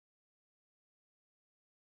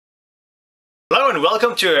Hello and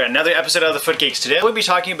welcome to another episode of the Foot Geeks. Today we'll be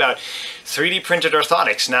talking about 3D printed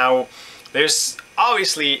orthotics. Now, there's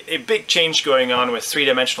obviously a big change going on with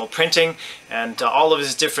three-dimensional printing and all of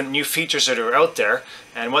these different new features that are out there.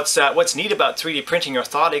 And what's neat about 3D printing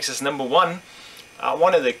orthotics is, number one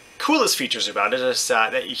of the coolest features about it is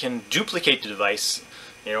that you can duplicate the device,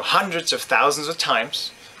 hundreds of thousands of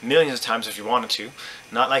times, millions of times if you wanted to.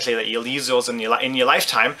 Not likely that you'll use those in your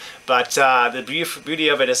lifetime, but the beauty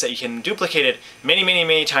of it is that you can duplicate it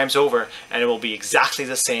many times over, and it will be exactly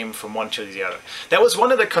the same from one to the other. That was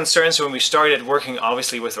one of the concerns when we started working,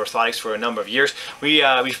 obviously, with orthotics for a number of years.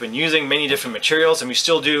 We've been using many different materials, and we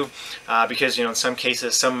still do, because in some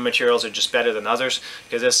cases some materials are just better than others,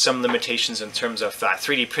 because there's some limitations in terms of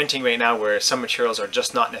 3D printing right now, where some materials are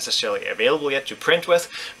just not necessarily available yet to print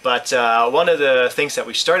with. But one of the things that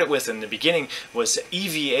we started with in the beginning was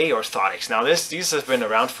EVA orthotics. Now these have been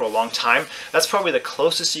around for a long time. That's probably the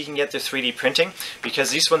closest you can get to 3D printing, because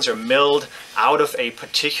these ones are milled out of a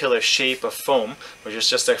particular shape of foam, which is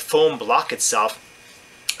just a foam block itself.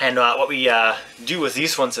 And what we do with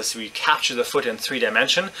these ones is we capture the foot in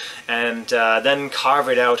 3D and then carve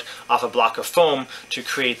it out off a block of foam to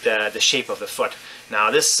create the shape of the foot. Now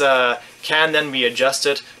this can then be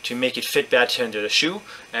adjusted to make it fit better into the shoe,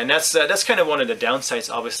 and that's kind of one of the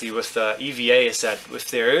downsides, obviously, with EVA, is that if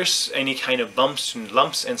there is any kind of bumps and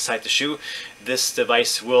lumps inside the shoe, this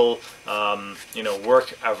device will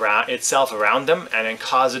work around them and then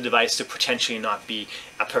cause the device to potentially not be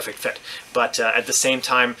a perfect fit. But at the same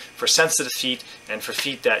time, for sensitive feet and for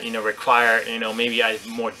feet that require maybe a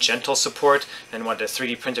more gentle support than what a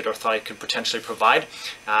 3D printed orthotic could potentially provide,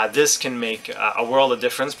 this can make a world of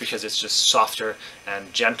difference, because it's just softer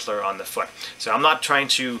and gentler on the foot. So I'm not trying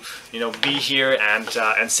to be here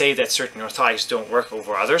and say that certain orthotics don't work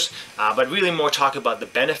over others, but really more talk about the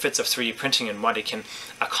benefits of 3D printing and what it can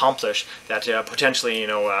accomplish that potentially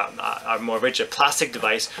a more rigid plastic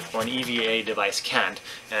device or an EVA device can't.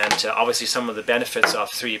 And obviously some of the benefits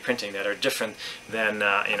of 3D printing that are different than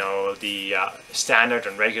the standard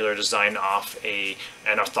and regular design of an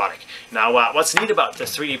orthotic. Now what's neat about the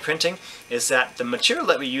 3D printing is that the material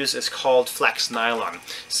that we use is called flex nylon.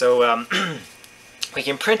 So we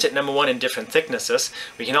can print it, number one, in different thicknesses.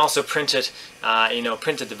 We can also print it,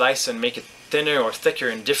 print the device and make it thinner or thicker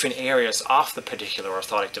in different areas of the particular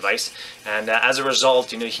orthotic device, and as a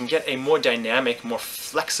result, you can get a more dynamic, more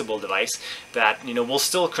flexible device that will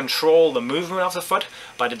still control the movement of the foot,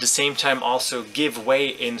 but at the same time also give way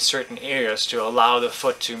in certain areas to allow the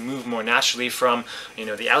foot to move more naturally from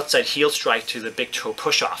the outside heel strike to the big toe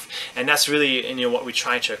push off. And that's really what we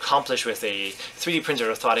try to accomplish with a 3D printed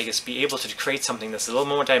orthotic, is be able to create something that's a little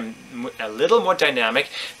more dynamic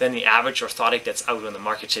than the average orthotic that's out on the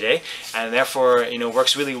market today, and therefore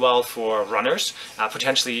works really well for runners,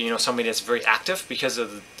 potentially somebody that's very active, because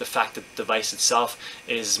of the fact that the device itself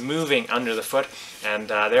is moving under the foot, and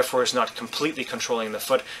therefore is not completely controlling the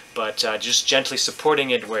foot, but just gently supporting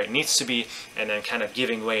it where it needs to be, and then kind of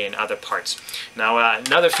giving way in other parts. Now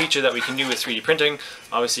another feature that we can do with 3D printing,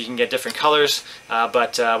 obviously you can get different colors,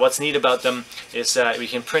 but what's neat about them is we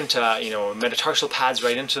can print metatarsal pads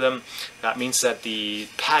right into them. That means that the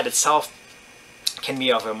pad itself can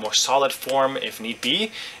be of a more solid form if need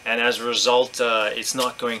be, and as a result it's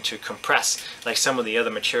not going to compress like some of the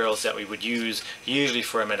other materials that we would use usually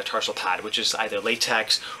for a metatarsal pad, which is either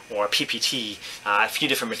latex or PPT. A few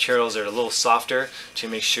different materials that are a little softer to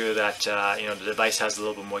make sure that the device has a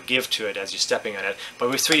little bit more give to it as you're stepping on it.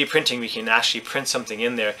 But with 3D printing, we can actually print something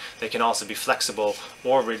in there that can also be flexible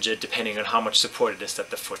or rigid depending on how much support it is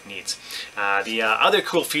that the foot needs. The other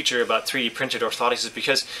cool feature about 3D printed orthotics is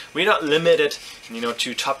because we're not limited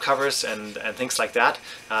to top covers and things like that.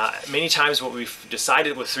 Many times what we've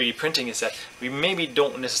decided with 3D printing is that we maybe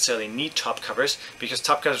don't necessarily need top covers, because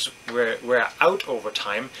top covers wear out over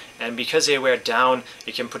time, and because they wear down,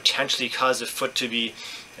 it can potentially cause the foot to be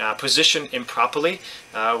positioned improperly,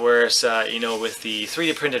 whereas with the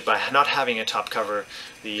 3D printed, by not having a top cover,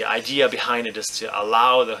 the idea behind it is to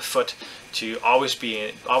allow the foot to always be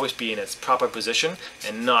in its proper position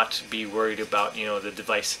and not be worried about the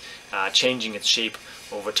device changing its shape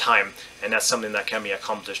over time. And that's something that can be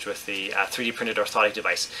accomplished with the 3D printed orthotic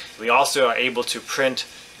device. We also are able to print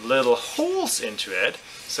little holes into it,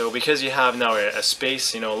 so because you have now a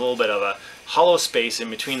space, a little bit of a hollow space in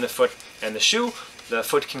between the foot and the shoe, the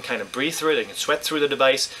foot can kind of breathe through it, it can sweat through the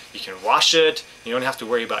device, you can wash it, you don't have to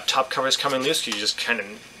worry about top covers coming loose, you just kind of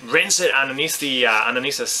rinse it underneath the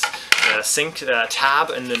sink tab,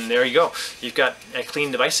 and then there you go. You've got a clean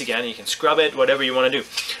device again, you can scrub it, whatever you want to do.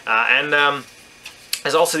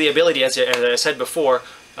 There's also the ability, as I said before,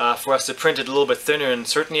 for us to print it a little bit thinner in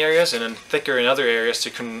certain areas and then thicker in other areas to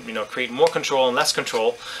create more control and less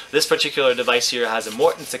control. This particular device here has a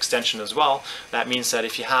Morton's extension as well. That means that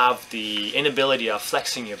if you have the inability of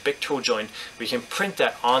flexing your big toe joint, we can print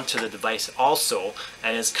that onto the device also,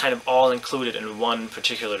 and it's kind of all included in one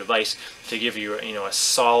particular device to give you a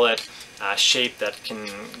solid shape that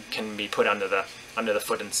can be put under the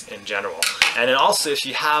foot in general. And then also, if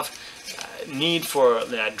you have need for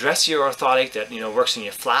a dressier orthotic that works in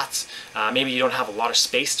your flats, maybe you don't have a lot of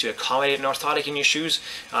space to accommodate an orthotic in your shoes,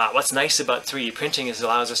 what's nice about 3D printing is it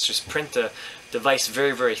allows us to just print the device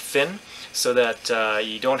very, very thin, so that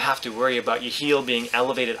you don't have to worry about your heel being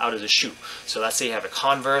elevated out of the shoe. So let's say you have a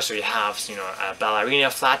Converse, or you have a ballerina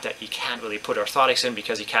flat that you can't really put orthotics in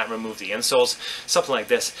because you can't remove the insoles. Something like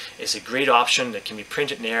this is a great option that can be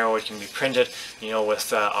printed narrow. It can be printed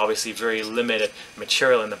with obviously very limited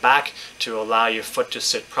material in the back to allow your foot to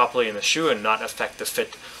sit properly in the shoe and not affect the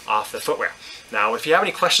fit off the footwear. Now, if you have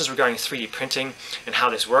any questions regarding 3D printing and how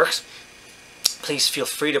this works, please feel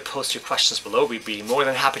free to post your questions below. We'd be more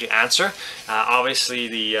than happy to answer. Obviously,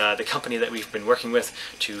 the company that we've been working with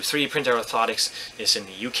to 3D print our orthotics is in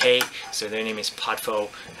the UK, so their name is Podfo,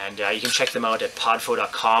 and you can check them out at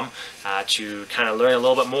podfo.com to kind of learn a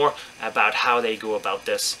little bit more about how they go about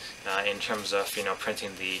this in terms of printing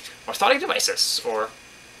the orthotic devices. Or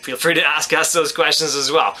feel free to ask us those questions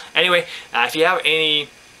as well. Anyway, if you have any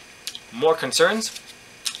more concerns,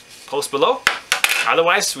 post below.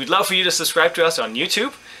 Otherwise, we'd love for you to subscribe to us on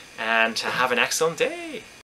YouTube, and have an excellent day.